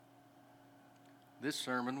This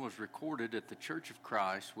sermon was recorded at the Church of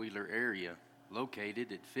Christ, Wheeler area,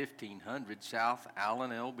 located at 1500 South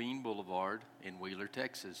Allen L. Bean Boulevard in Wheeler,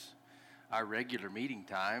 Texas. Our regular meeting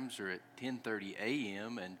times are at 10:30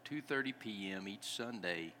 a.m. and 2:30 p.m. each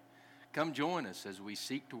Sunday. Come join us as we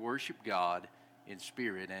seek to worship God in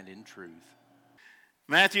spirit and in truth.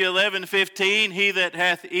 Matthew 11:15, he that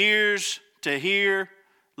hath ears to hear,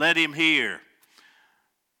 let him hear.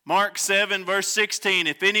 Mark 7, verse 16,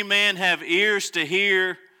 if any man have ears to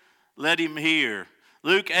hear, let him hear.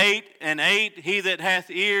 Luke 8:8, he that hath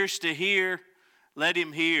ears to hear, let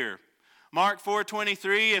him hear. Mark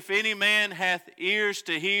 4:23, if any man hath ears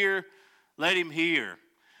to hear, let him hear.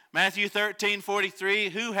 Matthew 13:43,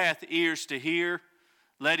 who hath ears to hear,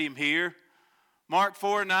 let him hear. Mark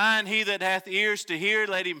 4:9, he that hath ears to hear,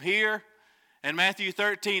 let him hear. And Matthew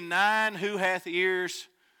 13:9, who hath ears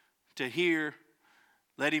to hear,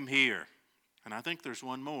 let him hear. And I think there's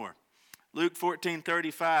one more. Luke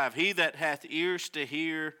 14:35, he that hath ears to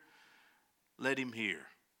hear, let him hear.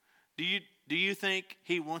 Do you think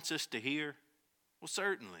he wants us to hear? Well,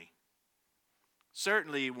 certainly.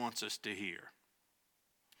 Certainly he wants us to hear.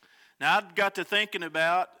 Now, I got to thinking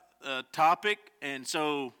about a topic, and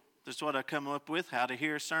so that's what I come up with, how to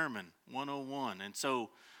hear a sermon 101. And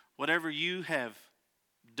so whatever you have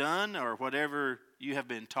done or whatever you have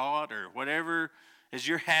been taught or whatever is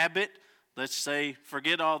your habit, let's say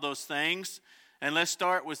forget all those things, and let's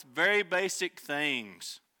start with very basic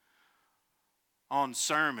things on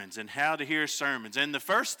sermons and how to hear sermons. And the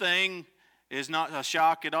first thing is not a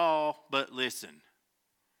shock at all, but listen.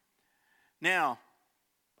 Now,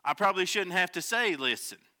 I probably shouldn't have to say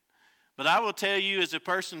listen, but I will tell you as a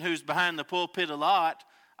person who's behind the pulpit a lot,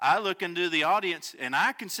 I look into the audience and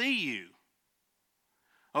I can see you.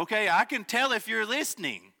 Okay, I can tell if you're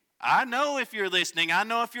listening. I know if you're listening. I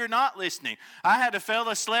know if you're not listening. I had a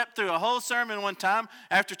fella slept through a whole sermon one time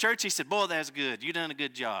after church. He said, boy, that's good. You done a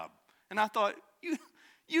good job. And I thought,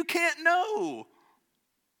 you can't know.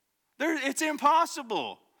 It's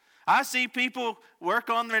impossible. I see people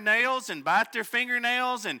work on their nails and bite their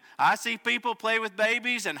fingernails, and I see people play with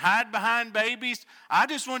babies and hide behind babies. I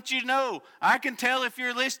just want you to know, I can tell if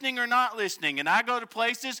you're listening or not listening, and I go to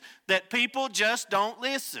places that people just don't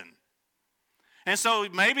listen. And so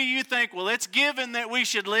maybe you think, well, it's given that we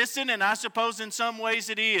should listen, and I suppose in some ways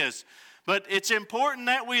it is. But it's important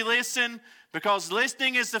that we listen because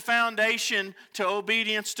listening is the foundation to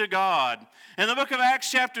obedience to God. In the book of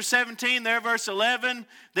Acts chapter 17, there verse 11,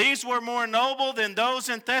 these were more noble than those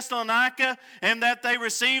in Thessalonica in that they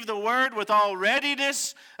received the word with all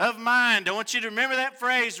readiness of mind. I want you to remember that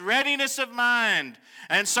phrase, readiness of mind,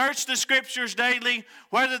 and search the scriptures daily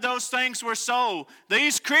whether those things were so.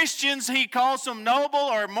 These Christians, he calls them noble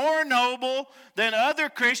or more noble than other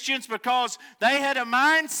Christians because they had a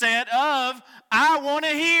mindset of, I want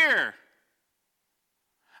to hear.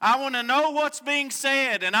 I want to know what's being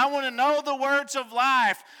said, and I want to know the words of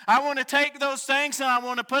life. I want to take those things and I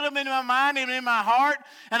want to put them in my mind and in my heart,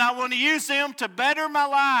 and I want to use them to better my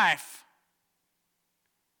life.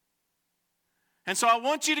 And so I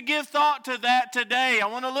want you to give thought to that today. I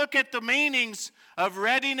want to look at the meanings of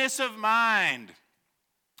readiness of mind.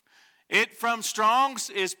 It from Strong's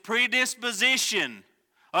is predisposition,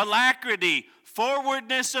 alacrity,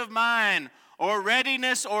 forwardness of mind, or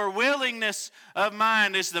readiness or willingness of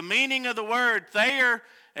mind is the meaning of the word. Thayer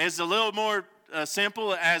is a little more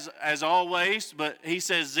simple as always, but he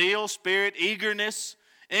says zeal, spirit, eagerness,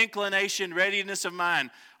 inclination, readiness of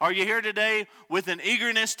mind. Are you here today with an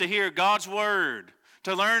eagerness to hear God's word,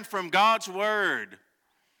 to learn from God's word?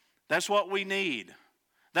 That's what we need.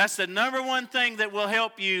 That's the number one thing that will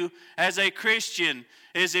help you as a Christian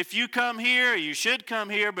is if you come here, you should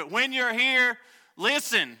come here, but when you're here,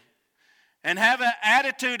 listen. And have an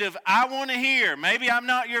attitude of, I want to hear. Maybe I'm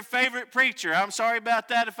not your favorite preacher. I'm sorry about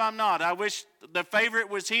that if I'm not. I wish the favorite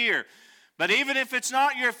was here. But even if it's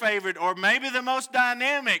not your favorite, or maybe the most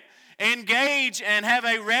dynamic, engage and have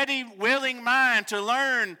a ready, willing mind to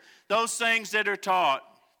learn those things that are taught.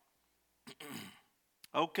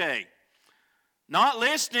 Okay. Not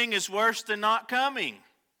listening is worse than not coming.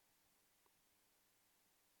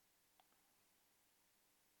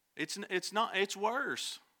 It's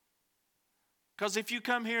worse. Because if you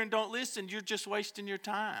come here and don't listen, you're just wasting your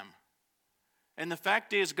time. And the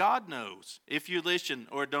fact is, God knows if you listen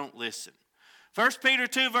or don't listen. 1 Peter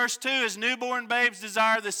 2, verse 2 is newborn babes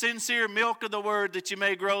desire the sincere milk of the word that you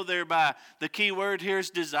may grow thereby. The key word here is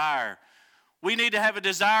desire. We need to have a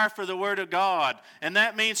desire for the word of God. And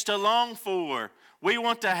that means to long for. We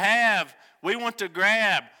want to have. We want to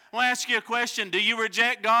grab. I want to ask you a question. Do you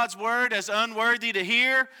reject God's word as unworthy to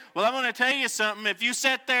hear? Well, I'm going to tell you something. If you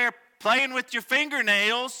sit there playing with your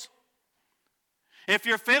fingernails, if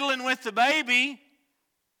you're fiddling with the baby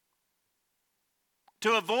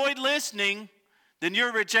to avoid listening, then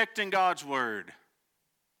you're rejecting God's word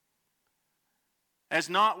as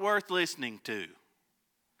not worth listening to.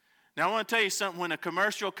 Now, I want to tell you something. When a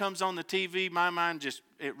commercial comes on the TV, my mind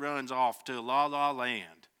it runs off to La La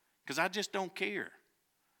Land because I just don't care.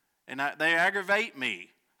 And they aggravate me.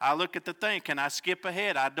 I look at the thing. Can I skip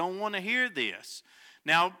ahead? I don't want to hear this.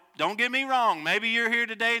 Now, don't get me wrong. Maybe you're here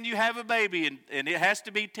today and you have a baby and it has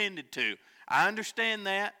to be tended to. I understand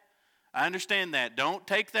that. Don't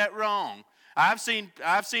take that wrong. I've seen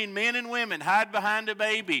men and women hide behind a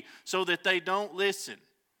baby so that they don't listen.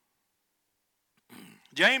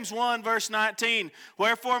 James 1, verse 19,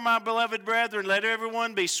 wherefore, my beloved brethren, let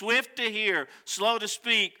everyone be swift to hear, slow to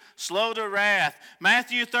speak, slow to wrath.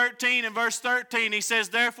 Matthew 13 and verse 13, he says,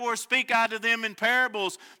 therefore speak I to them in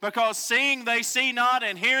parables, because seeing they see not,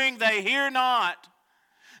 and hearing they hear not,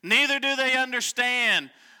 neither do they understand.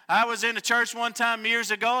 I was in a church one time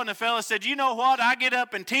years ago, and a fellow said, you know what, I get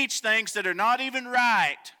up and teach things that are not even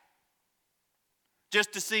right,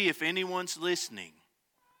 just to see if anyone's listening.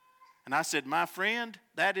 And I said, my friend,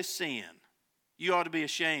 that is sin. You ought to be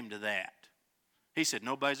ashamed of that. He said,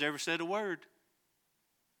 nobody's ever said a word.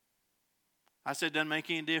 I said, doesn't make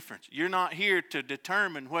any difference. You're not here to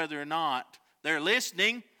determine whether or not they're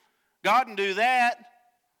listening. God can do that.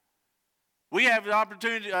 We have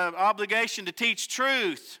the obligation to teach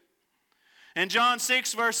truth. In John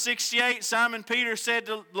 6, verse 68, Simon Peter said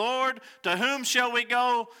to the Lord, to whom shall we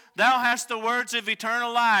go? Thou hast the words of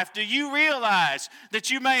eternal life. Do you realize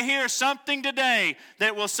that you may hear something today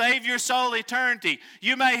that will save your soul eternity?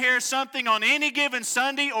 You may hear something on any given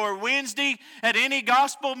Sunday or Wednesday at any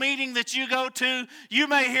gospel meeting that you go to. You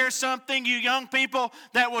may hear something, you young people,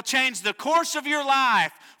 that will change the course of your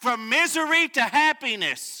life from misery to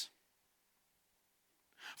happiness,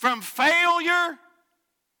 from failure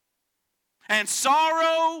and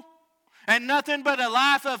sorrow and nothing but a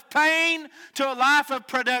life of pain to a life of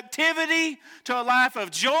productivity, to a life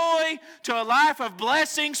of joy, to a life of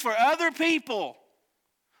blessings for other people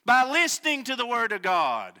by listening to the Word of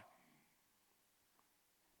God.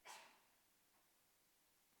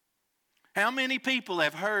 How many people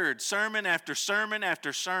have heard sermon after sermon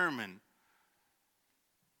after sermon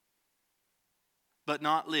but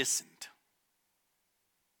not listened?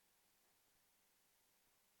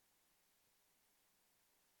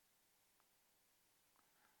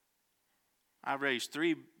 I raised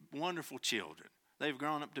 3 wonderful children. They've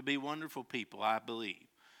grown up to be wonderful people, I believe.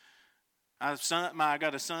 I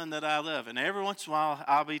got a son that I love, and every once in a while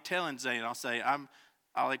I'll be telling Zane,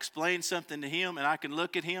 I'll explain something to him, and I can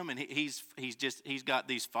look at him, and he's got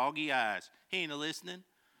these foggy eyes. He ain't listening.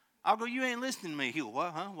 I'll go, you ain't listening to me. He'll,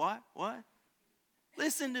 what, huh? What?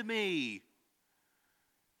 Listen to me.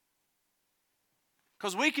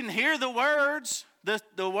 Because we can hear the words,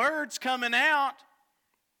 the words coming out.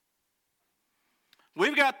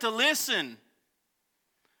 We've got to listen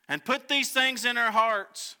and put these things in our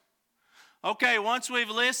hearts. Okay, once we've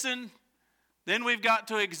listened, then we've got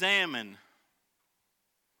to examine.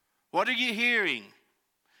 What are you hearing?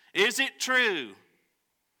 Is it true?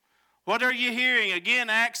 What are you hearing? Again,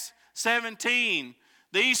 Acts 17.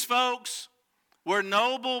 These folks were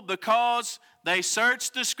noble because they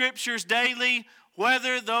searched the Scriptures daily,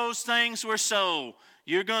 whether those things were so.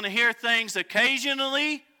 You're going to hear things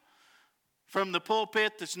occasionally from the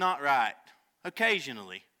pulpit that's not right.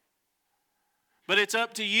 Occasionally. But it's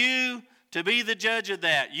up to you to be the judge of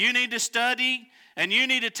that. You need to study, and you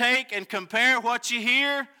need to take and compare what you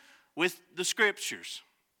hear with the Scriptures.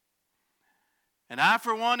 And I,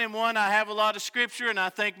 for one, I have a lot of Scripture, and I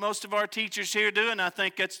think most of our teachers here do, and I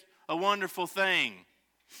think that's a wonderful thing.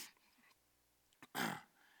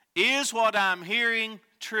 Is what I'm hearing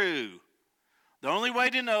true? The only way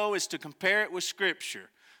to know is to compare it with Scripture.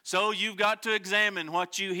 So you've got to examine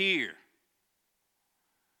what you hear.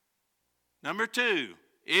 Number 2,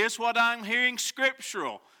 is what I'm hearing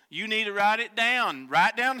scriptural? You need to write it down.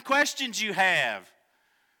 Write down questions you have.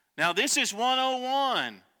 Now this is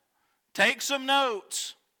 101. Take some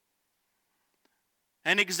notes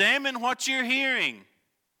and examine what you're hearing.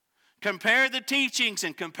 Compare the teachings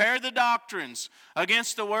and compare the doctrines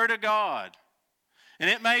against the Word of God. And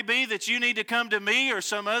it may be that you need to come to me or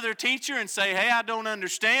some other teacher and say, hey, I don't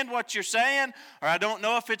understand what you're saying, or I don't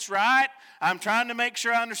know if it's right. I'm trying to make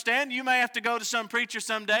sure I understand. You may have to go to some preacher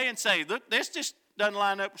someday and say, look, this just doesn't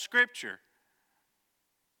line up with Scripture.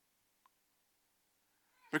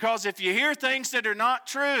 Because if you hear things that are not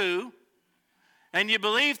true, and you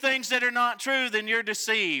believe things that are not true, then you're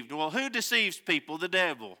deceived. Well, who deceives people? The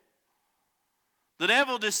devil. The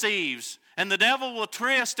devil deceives, and the devil will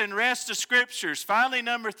twist and wrest the Scriptures. Finally,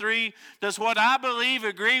 number 3, does what I believe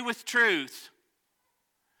agree with truth?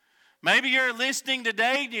 Maybe you're listening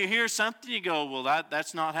today and you hear something, you go, well,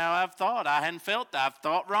 that's not how I've thought. I hadn't felt that. I've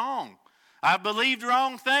thought wrong. I've believed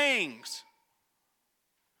wrong things.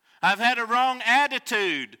 I've had a wrong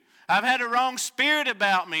attitude. I've had a wrong spirit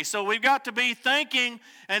about me. So we've got to be thinking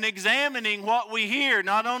and examining what we hear.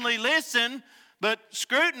 Not only listen, but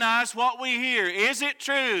scrutinize what we hear. Is it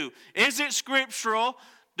true? Is it scriptural?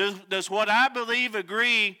 Does what I believe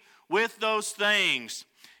agree with those things?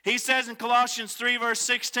 He says in Colossians 3 verse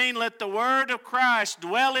 16, let the word of Christ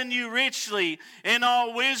dwell in you richly in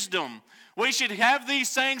all wisdom. We should have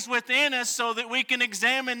these things within us so that we can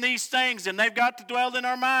examine these things, and they've got to dwell in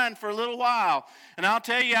our mind for a little while. And I'll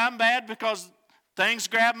tell you, I'm bad because things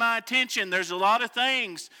grab my attention. There's a lot of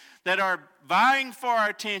things that are vying for our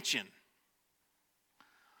attention.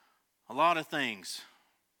 A lot of things.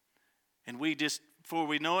 And we just, before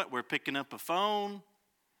we know it, we're picking up a phone.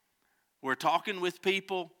 We're talking with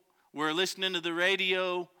people. We're listening to the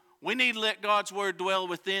radio. We need to let God's word dwell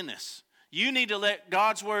within us. You need to let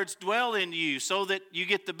God's words dwell in you so that you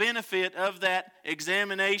get the benefit of that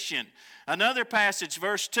examination. Another passage,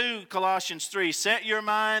 verse 2, Colossians 3, set your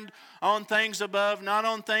mind on things above, not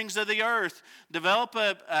on things of the earth. Develop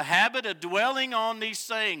a habit of dwelling on these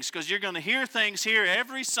things, because you're going to hear things here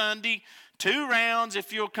every Sunday, 2 rounds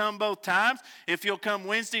if you'll come both times. If you'll come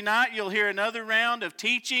Wednesday night, you'll hear another round of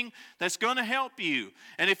teaching that's going to help you.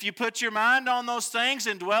 And if you put your mind on those things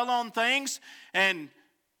and dwell on things, and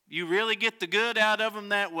you really get the good out of them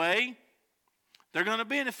that way, they're going to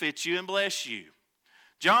benefit you and bless you.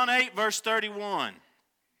 John 8, verse 31.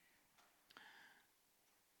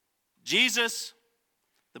 Jesus,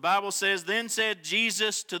 the Bible says, then said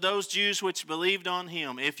Jesus to those Jews which believed on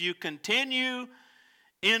him, if you continue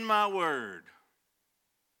in my word.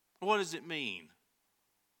 What does it mean?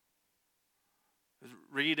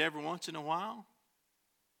 Read every once in a while?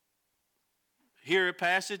 Hear a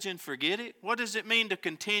passage and forget it? What does it mean to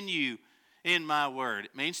continue in my word?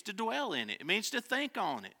 It means to dwell in it. It means to think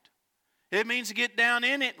on it. It means to get down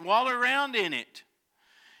in it and wallow around in it.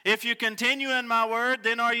 If you continue in my word,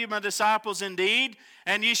 then are you my disciples indeed,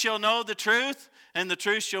 and ye shall know the truth, and the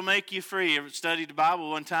truth shall make you free. I studied the Bible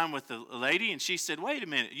one time with a lady, and she said, wait a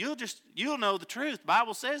minute, you'll know the truth. The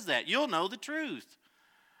Bible says that. You'll know the truth.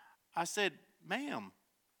 I said, ma'am.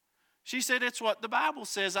 She said, it's what the Bible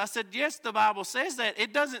says. I said, yes, the Bible says that.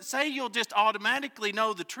 It doesn't say you'll just automatically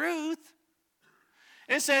know the truth.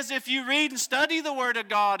 It says if you read and study the Word of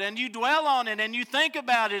God and you dwell on it and you think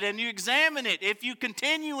about it and you examine it, if you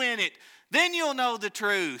continue in it, then you'll know the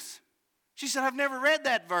truth. She said, I've never read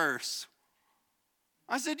that verse.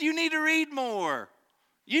 I said, you need to read more.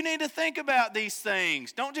 You need to think about these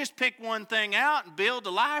things. Don't just pick one thing out and build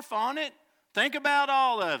a life on it. Think about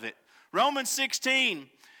all of it. Romans 16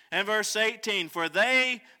 and verse 18, for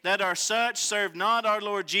they that are such serve not our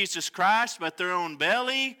Lord Jesus Christ, but their own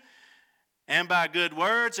belly, and by good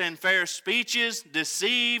words and fair speeches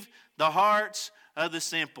deceive the hearts of the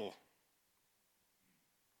simple.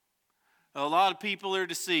 A lot of people are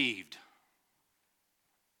deceived.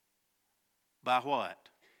 By what?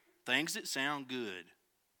 Things that sound good.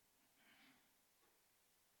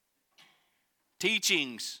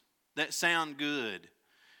 Teachings that sound good.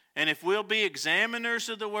 And if we'll be examiners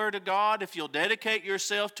of the Word of God, if you'll dedicate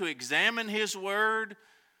yourself to examine His Word,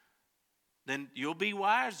 then you'll be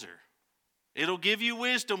wiser. It'll give you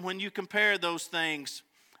wisdom when you compare those things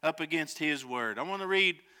up against His Word. I want to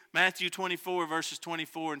read Matthew 24, verses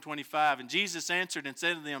 24 and 25. And Jesus answered and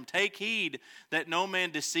said to them, take heed that no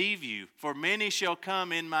man deceive you, for many shall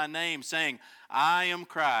come in my name, saying, I am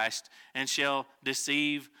Christ, and shall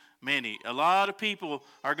deceive many. A lot of people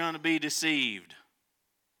are going to be deceived.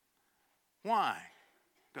 Why?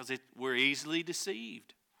 Because we're easily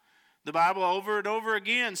deceived. The Bible over and over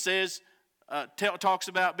again says, talks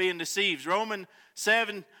about being deceived. Romans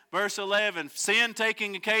 7, verse 11, sin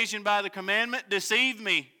taking occasion by the commandment deceived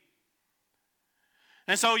me.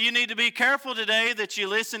 And so you need to be careful today that you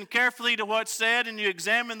listen carefully to what's said and you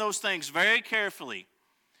examine those things very carefully.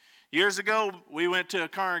 Years ago, we went to a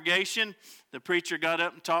congregation. The preacher got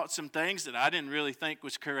up and taught some things that I didn't really think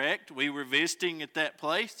was correct. We were visiting at that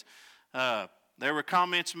place. There were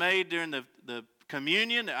comments made during the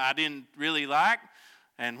communion that I didn't really like.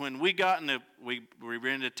 And when we got we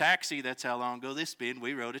rented a taxi. That's how long ago this has been.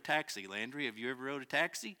 We rode a taxi. Landry, have you ever rode a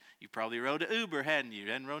taxi? You probably rode an Uber, hadn't you?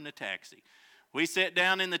 You hadn't rode a taxi. We sat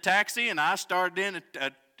down in the taxi, and I started in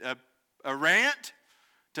a rant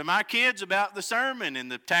to my kids about the sermon,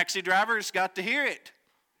 and the taxi drivers got to hear it.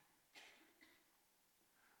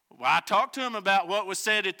 I talked to him about what was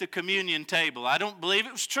said at the communion table. I don't believe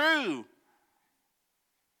it was true.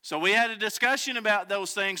 So we had a discussion about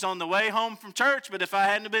those things on the way home from church, but if I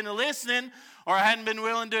hadn't been listening or I hadn't been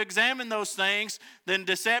willing to examine those things, then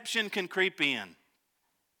deception can creep in.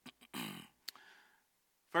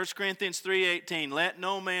 1 Corinthians 3:18, let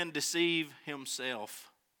no man deceive himself.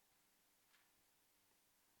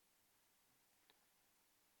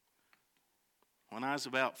 When I was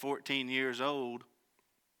about 14 years old,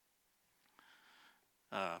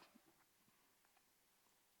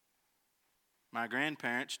 my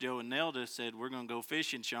grandparents, Joe and Nelda, said, we're going to go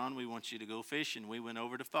fishing, Shawn. We want you to go fishing. We went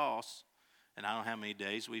over to Foss, and I don't know how many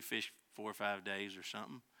days. We fished 4 or 5 days or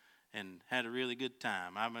something, and had a really good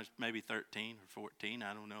time. I was maybe 13 or 14,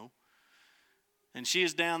 I don't know. And she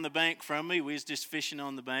is down the bank from me. We was just fishing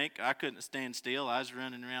on the bank. I couldn't stand still. I was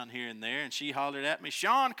running around here and there, and she hollered at me,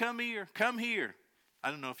 Shawn, come here, come here. I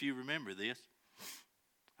don't know if you remember this.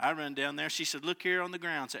 I run down there. She said, look here on the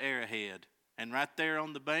ground, it's an arrowhead. And right there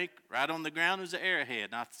on the bank, right on the ground, was an arrowhead.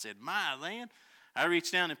 And I said, my land. I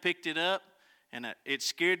reached down and picked it up, and it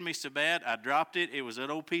scared me so bad, I dropped it. It was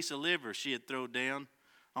an old piece of liver she had thrown down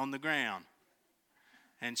on the ground.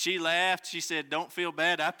 And she laughed. She said, don't feel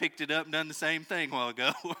bad. I picked it up and done the same thing a while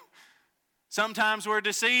ago. Sometimes we're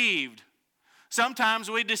deceived. Sometimes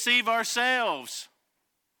we deceive ourselves.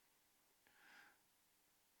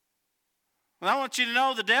 Well, I want you to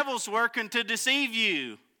know the devil's working to deceive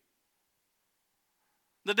you.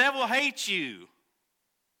 The devil hates you.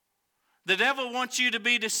 The devil wants you to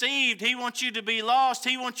be deceived. He wants you to be lost.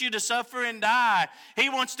 He wants you to suffer and die. He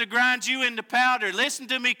wants to grind you into powder. Listen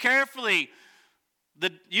to me carefully.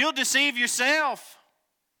 You'll deceive yourself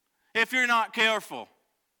if you're not careful.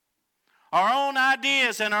 Our own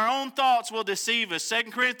ideas and our own thoughts will deceive us.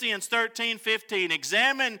 2 Corinthians 13:15.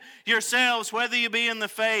 Examine yourselves whether you be in the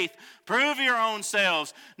faith. Prove your own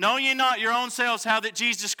selves. Know ye not your own selves how that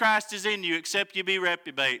Jesus Christ is in you, except you be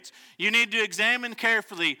reprobates. You need to examine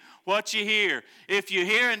carefully what you hear. If you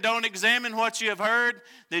hear and don't examine what you have heard,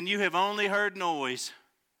 then you have only heard noise.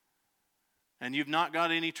 And you've not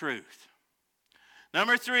got any truth.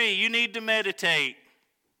 Number 3, you need to meditate.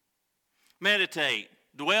 Meditate.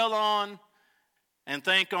 Dwell on and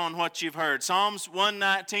think on what you've heard. Psalms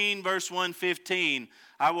 119, verse 115.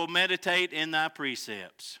 I will meditate in thy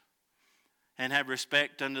precepts and have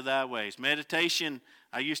respect unto thy ways. Meditation,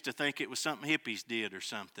 I used to think it was something hippies did or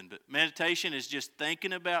something, but meditation is just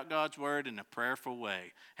thinking about God's word in a prayerful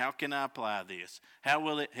way. How can I apply this? How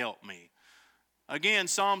will it help me? Again,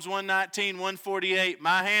 Psalms 119, 148.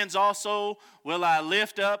 My hands also will I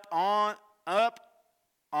lift up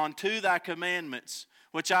unto thy commandments,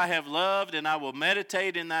 which I have loved, and I will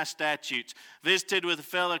meditate in thy statutes. Visited with a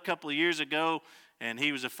fellow a couple of years ago, and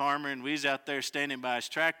he was a farmer, and we was out there standing by his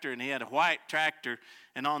tractor, and he had a white tractor,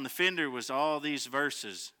 and on the fender was all these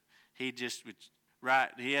verses. He just would write.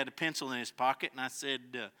 He had a pencil in his pocket, and I said,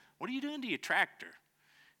 what are you doing to your tractor?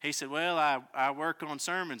 He said, well, I work on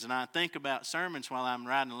sermons, and I think about sermons while I'm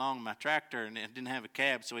riding along my tractor, and it didn't have a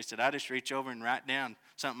cab. So he said, I just reach over and write down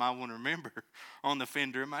something I want to remember on the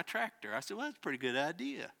fender of my tractor. I said, well, that's a pretty good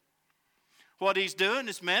idea. What he's doing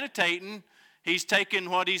is meditating. He's taking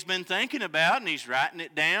what he's been thinking about, and he's writing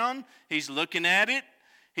it down. He's looking at it.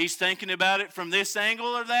 He's thinking about it from this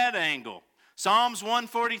angle or that angle. Psalms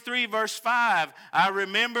 143, verse 5, I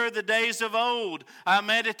remember the days of old. I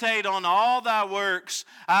meditate on all thy works.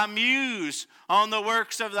 I muse on the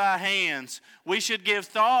works of thy hands. We should give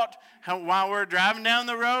thought while we're driving down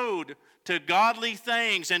the road to godly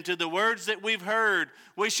things and to the words that we've heard.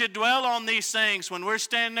 We should dwell on these things. When we're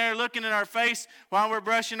standing there looking at our face while we're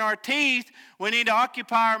brushing our teeth, we need to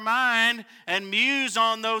occupy our mind and muse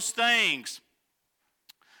on those things.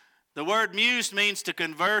 The word muse means to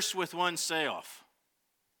converse with oneself.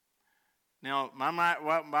 Now,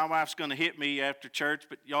 my wife's going to hit me after church,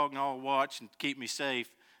 but y'all can all watch and keep me safe.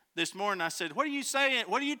 This morning I said, what are you saying?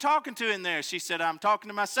 What are you talking to in there? She said, I'm talking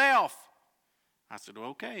to myself. I said,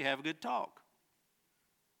 well, okay, have a good talk.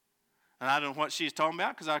 And I don't know what she's talking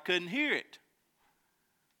about because I couldn't hear it.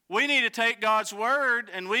 We need to take God's word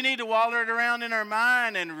and we need to waller it around in our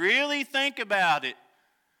mind and really think about it.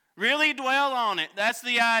 Really dwell on it. That's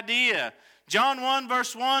the idea. John 1,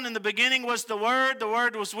 verse 1, in the beginning was the Word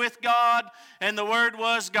was with God, and the Word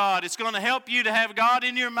was God. It's going to help you to have God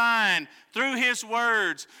in your mind through His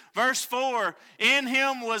words. Verse 4, in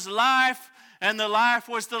Him was life, and the life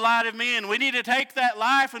was the light of men. We need to take that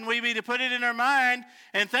life and we need to put it in our mind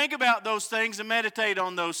and think about those things and meditate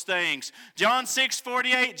on those things. John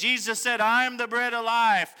 6:48, Jesus said, I am the bread of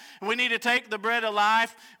life. We need to take the bread of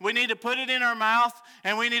life, we need to put it in our mouth,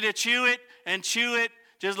 and we need to chew it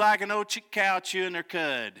just like an old cow chewing their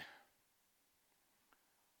cud.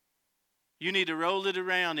 You need to roll it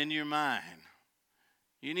around in your mind.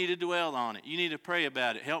 You need to dwell on it. You need to pray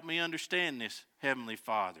about it. Help me understand this, Heavenly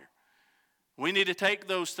Father. We need to take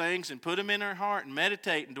those things and put them in our heart and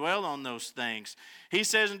meditate and dwell on those things. He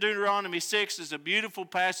says in Deuteronomy 6, is a beautiful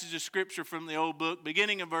passage of Scripture from the old book,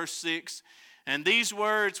 beginning in verse 6, and these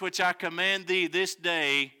words which I command thee this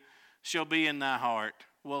day shall be in thy heart.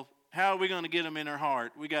 Well, how are we going to get them in our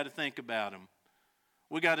heart? We got to think about them.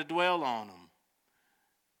 We got to dwell on them.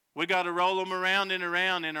 We got to roll them around and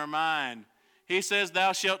around in our mind. He says,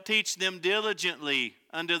 thou shalt teach them diligently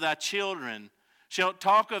unto thy children, shalt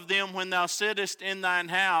talk of them when thou sittest in thine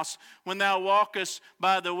house, when thou walkest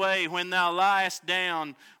by the way, when thou liest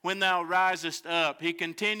down, when thou risest up. He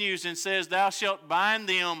continues and says, thou shalt bind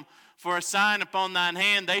them for a sign upon thine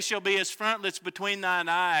hand. They shall be as frontlets between thine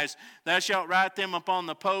eyes. Thou shalt write them upon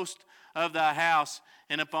the post of thy house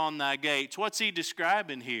and upon thy gates. What's he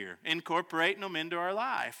describing here? Incorporating them into our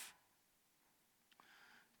life.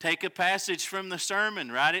 Take a passage from the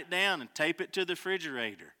sermon, write it down, and tape it to the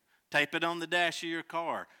refrigerator. Tape it on the dash of your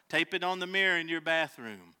car. Tape it on the mirror in your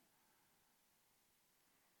bathroom.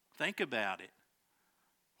 Think about it.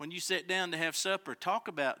 When you sit down to have supper, talk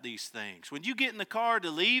about these things. When you get in the car to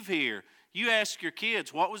leave here, you ask your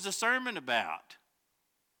kids, what was the sermon about?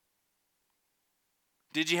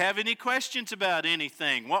 Did you have any questions about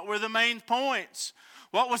anything? What were the main points?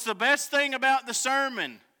 What was the best thing about the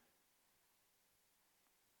sermon?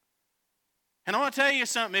 And I want to tell you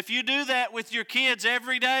something. If you do that with your kids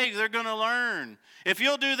every day, they're going to learn. If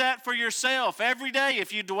you'll do that for yourself every day,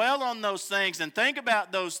 if you dwell on those things and think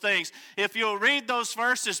about those things, if you'll read those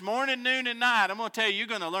verses morning, noon, and night, I'm going to tell you, you're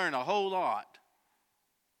going to learn a whole lot.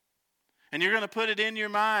 And you're going to put it in your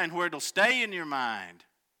mind where it'll stay in your mind.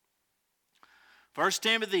 1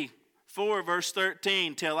 Timothy 4, verse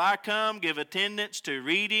 13, till I come, give attendance to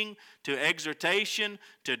reading, to exhortation,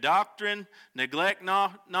 to doctrine. Neglect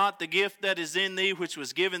not the gift that is in thee, which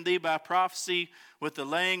was given thee by prophecy, with the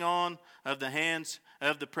laying on of the hands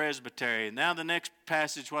of the presbytery. Now the next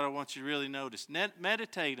passage, what I want you to really notice.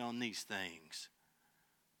 Meditate on these things.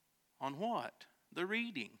 On what? The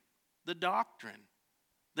reading, the doctrine,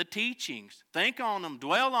 the teachings. Think on them,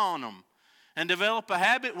 dwell on them. And develop a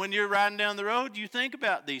habit when you're riding down the road, you think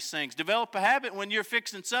about these things. Develop a habit when you're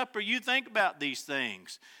fixing supper, you think about these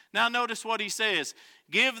things. Now notice what he says.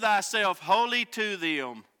 Give thyself wholly to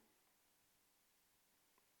them.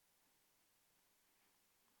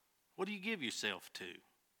 What do you give yourself to?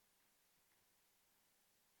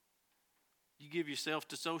 You give yourself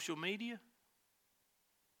to social media?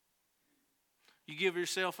 You give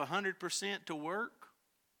yourself 100% to work?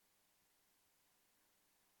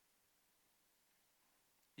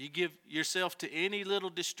 You give yourself to any little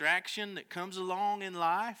distraction that comes along in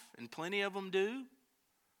life, and plenty of them do.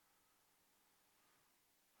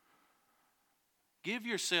 Give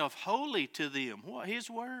yourself wholly to them. What? His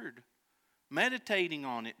word. Meditating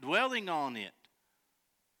on it, dwelling on it.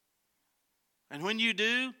 And when you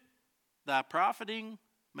do, thy profiting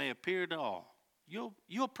may appear to all.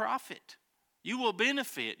 You'll profit. You will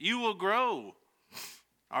benefit. You will grow.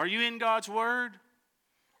 Are you in God's word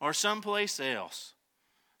or someplace else?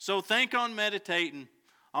 So think on meditating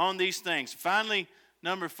on these things. Finally,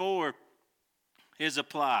 number 4 is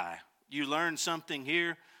apply. You learn something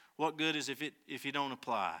here. What good is if you don't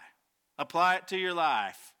apply? Apply it to your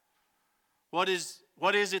life. What is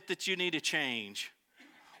it that you need to change?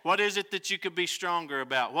 What is it that you could be stronger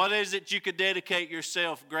about? What is it you could dedicate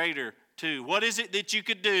yourself greater to? What is it that you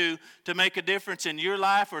could do to make a difference in your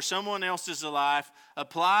life or someone else's life?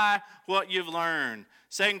 Apply what you've learned.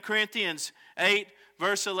 2 Corinthians 8,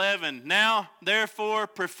 verse 11, now therefore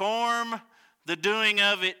perform the doing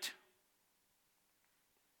of it.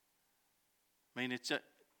 I mean,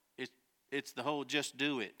 it's the whole just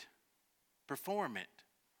do it. Perform it.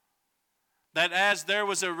 That as there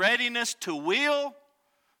was a readiness to will,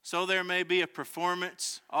 so there may be a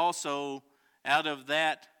performance also out of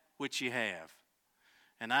that which you have.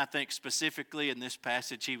 And I think specifically in this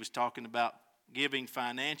passage he was talking about giving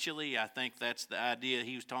financially. I think that's the idea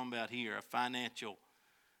he was talking about here, a financial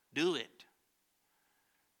do it.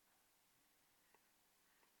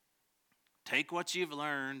 Take what you've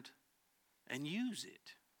learned and use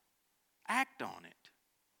it. Act on it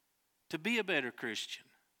to be a better Christian.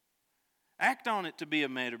 Act on it to be a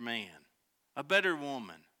better man, a better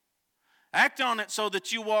woman. Act on it so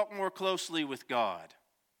that you walk more closely with God.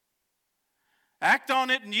 Act on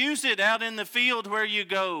it and use it out in the field where you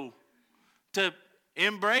go to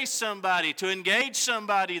embrace somebody, to engage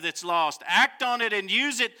somebody that's lost. Act on it and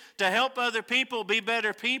use it to help other people be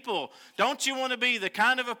better people. Don't you want to be the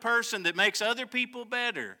kind of a person that makes other people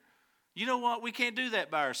better? You know what? We can't do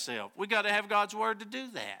that by ourselves. We got to have God's word to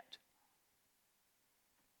do that.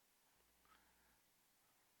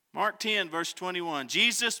 Mark 10, verse 21.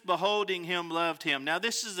 Jesus, beholding him, loved him. Now,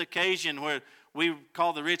 this is the occasion where we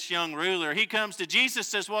call the rich young ruler. He comes to Jesus,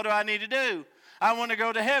 says, what do I need to do? I want to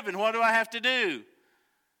go to heaven. What do I have to do?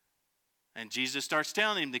 And Jesus starts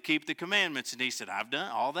telling him to keep the commandments. And he said, I've done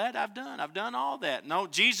all that. I've done all that. No,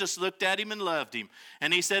 Jesus looked at him and loved him.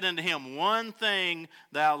 And he said unto him, one thing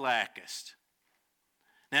thou lackest.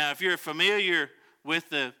 Now, if you're familiar with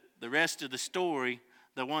the rest of the story,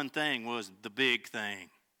 the one thing was the big thing.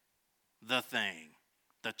 The thing.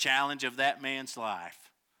 The challenge of that man's life.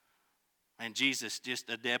 And Jesus just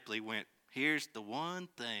adeptly went, here's the one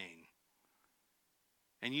thing.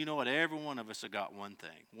 And you know what? Every one of us have got one thing,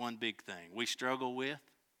 one big thing. We struggle with,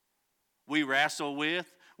 we wrestle with,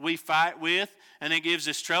 we fight with, and it gives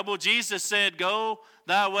us trouble. Jesus said, go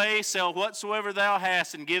thy way, sell whatsoever thou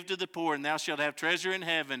hast, and give to the poor, and thou shalt have treasure in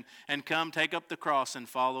heaven, and come take up the cross and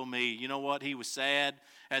follow me. You know what? He was sad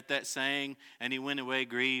at that saying, and he went away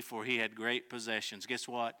grieved, for he had great possessions. Guess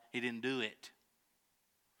what? He didn't do it.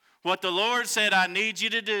 What the Lord said, I need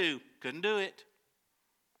you to do, couldn't do it.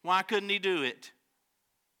 Why couldn't he do it?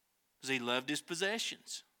 Because he loved his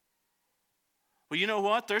possessions. Well, you know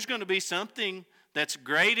what? There's going to be something that's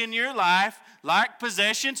great in your life, like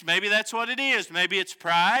possessions. Maybe that's what it is. Maybe it's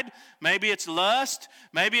pride. Maybe it's lust.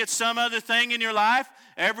 Maybe it's some other thing in your life.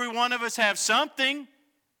 Every one of us have something.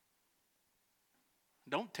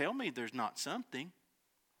 Don't tell me there's not something.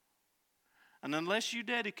 And unless you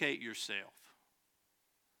dedicate yourself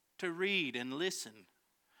to read and listen,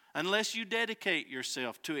 unless you dedicate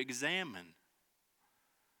yourself to examine,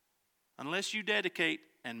 unless you dedicate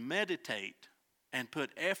and meditate and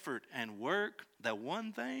put effort and work, that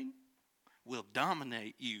one thing will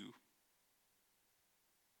dominate you.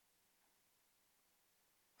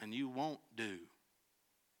 And you won't do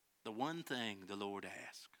the one thing the Lord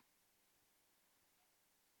asked.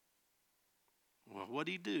 Well, what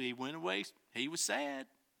did he do? He went away. He was sad.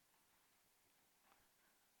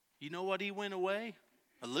 You know what he went away?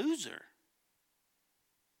 A loser.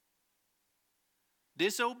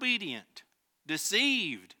 Disobedient.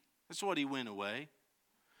 Deceived. That's what he went away.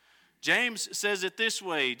 James says it this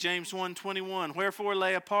way, James 1:21, wherefore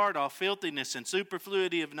lay apart all filthiness and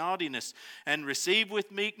superfluity of naughtiness, and receive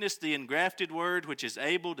with meekness the engrafted word which is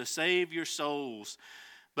able to save your souls.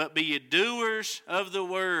 But be ye doers of the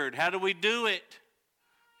word. How do we do it?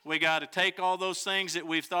 We got to take all those things that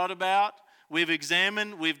we've thought about, we've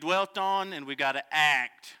examined, we've dwelt on, and we got to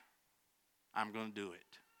act. I'm going to do it.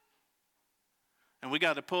 And we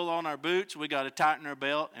got to pull on our boots, we got to tighten our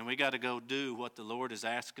belt, and we got to go do what the Lord has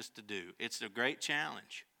asked us to do. It's a great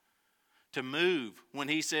challenge. To move when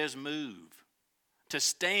he says move. To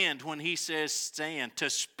stand when he says stand. To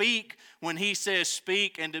speak when he says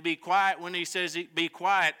speak. And to be quiet when he says be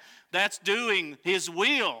quiet. That's doing his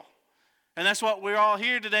will. And that's what we're all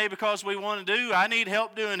here today because we want to do. I need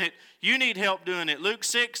help doing it. You need help doing it. Luke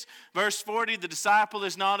 6, verse 40, the disciple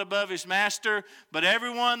is not above his master, but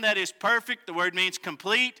everyone that is perfect, the word means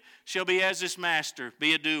complete, shall be as his master.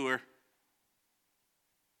 Be a doer.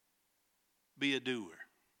 Be a doer.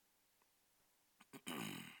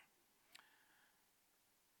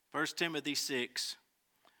 1 Timothy 6,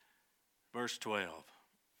 verse 12.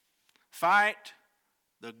 Fight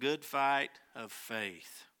the good fight of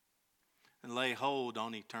faith, and lay hold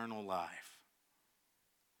on eternal life.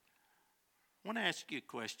 I want to ask you a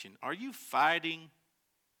question. Are you fighting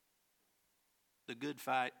the good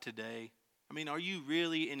fight today? I mean, are you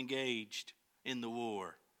really engaged in the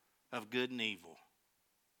war of good and evil?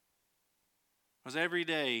 Because every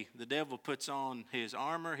day the devil puts on his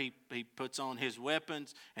armor, he puts on his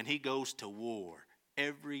weapons, and he goes to war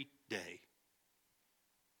every day.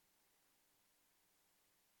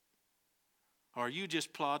 Or are you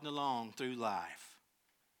just plodding along through life,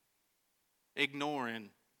 ignoring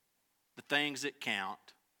the things that count,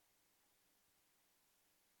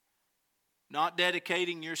 not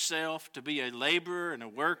dedicating yourself to be a laborer and a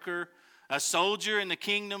worker, a soldier in the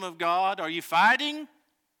kingdom of God? Are you fighting?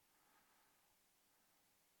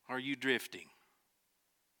 Or are you drifting?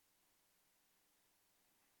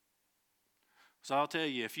 So I'll tell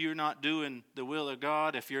you, if you're not doing the will of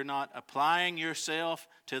God, if you're not applying yourself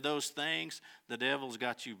to those things, the devil's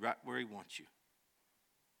got you right where he wants you.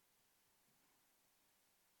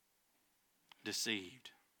 Deceived.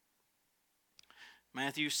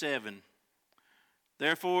 Matthew 7.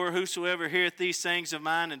 Therefore, whosoever heareth these things of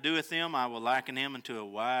mine and doeth them, I will liken him unto a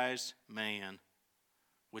wise man,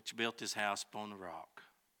 which built his house upon the rock.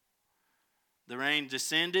 The rain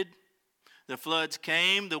descended, the floods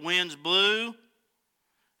came, the winds blew,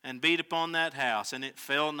 and beat upon that house, and it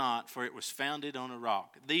fell not, for it was founded on a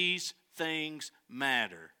rock. These things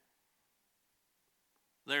matter.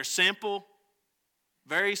 They're simple,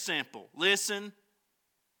 very simple. Listen,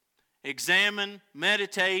 examine,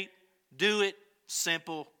 meditate, do it,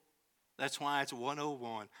 simple. That's why it's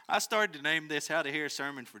 101. I started to name this How to Hear a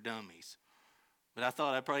Sermon for Dummies, but I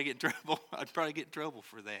thought I'd probably get in trouble. I'd probably get in trouble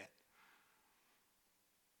for that.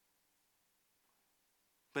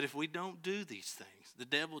 But if we don't do these things, the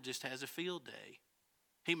devil just has a field day.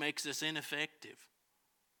 He makes us ineffective.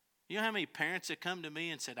 You know how many parents that come to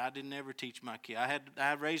me and said, I didn't ever teach my kid.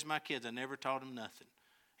 I raised my kids. I never taught them nothing.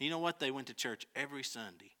 You know what? They went to church every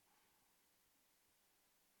Sunday.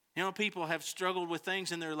 You know, people have struggled with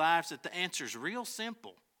things in their lives that the answer is real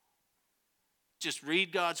simple. Just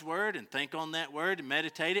read God's word and think on that word and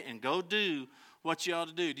meditate it and go do what you ought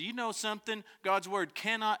to do. Do you know something? God's word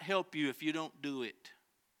cannot help you if you don't do it.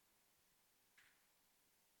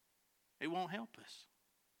 It won't help us.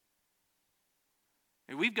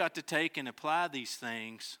 And we've got to take and apply these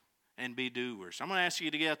things and be doers. I'm going to ask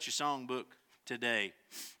you to get out your songbook today.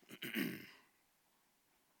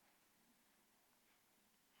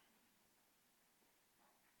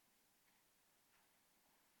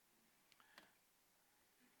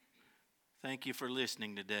 Thank you for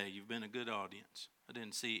listening today. You've been a good audience. I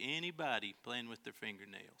didn't see anybody playing with their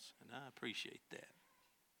fingernails, and I appreciate that.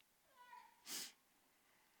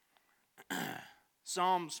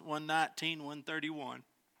 Psalms 119, 131.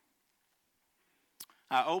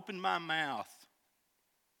 I opened my mouth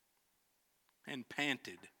and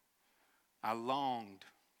panted. I longed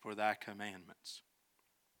for thy commandments.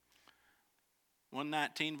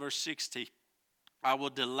 119, verse 60. I will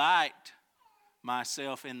delight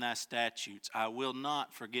myself in thy statutes. I will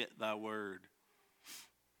not forget thy word.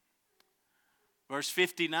 Verse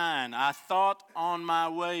 59. I thought on my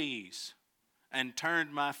ways and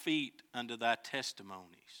turned my feet unto thy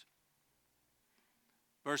testimonies.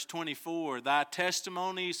 Verse 24, thy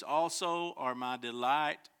testimonies also are my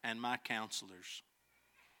delight and my counselors.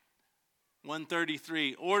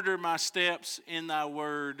 133, order my steps in thy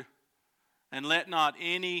word, and let not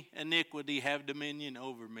any iniquity have dominion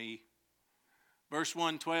over me. Verse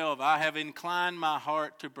 112, I have inclined my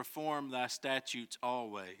heart to perform thy statutes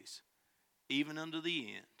always, even unto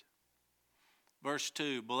the end. Verse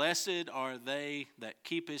 2, blessed are they that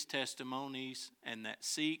keep his testimonies and that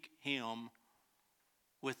seek him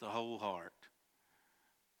with the whole heart.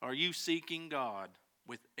 Are you seeking God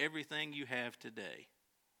with everything you have today?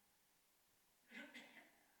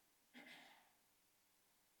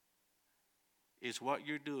 Is what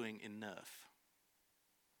you're doing enough?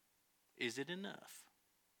 Is it enough?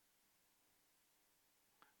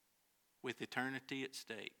 With eternity at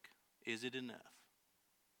stake, is it enough?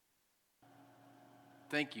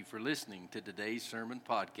 Thank you for listening to today's sermon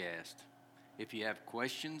podcast. If you have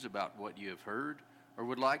questions about what you have heard or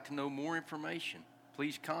would like to know more information,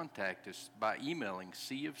 please contact us by emailing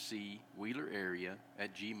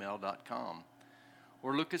cofcwheelerarea@gmail.com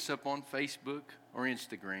or look us up on Facebook or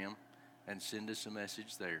Instagram and send us a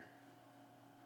message there.